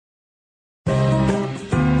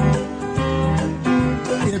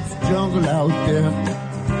jungle out there.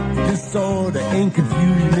 Disorder and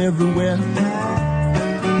confusion everywhere.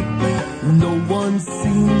 No one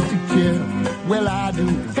seems to care. Well, I do.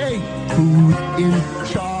 Hey, who's in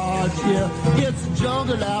charge here? It's a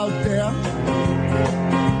jungle out there.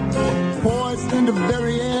 Poison the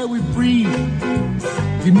very air we breathe.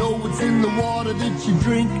 You know what's in the water that you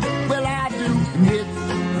drink? Well, I do. And it's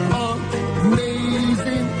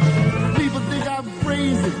amazing. People think I'm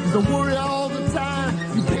crazy because I worry all the time.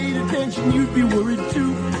 If you paid attention, you'd be worried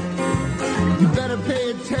too. You better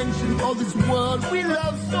pay attention, or this world we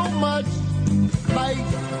love so much might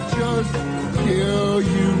just kill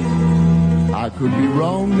you. I could be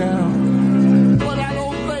wrong now, but I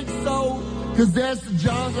don't think so, 'cause there's a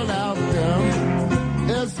jungle out there.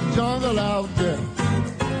 There's a jungle out there.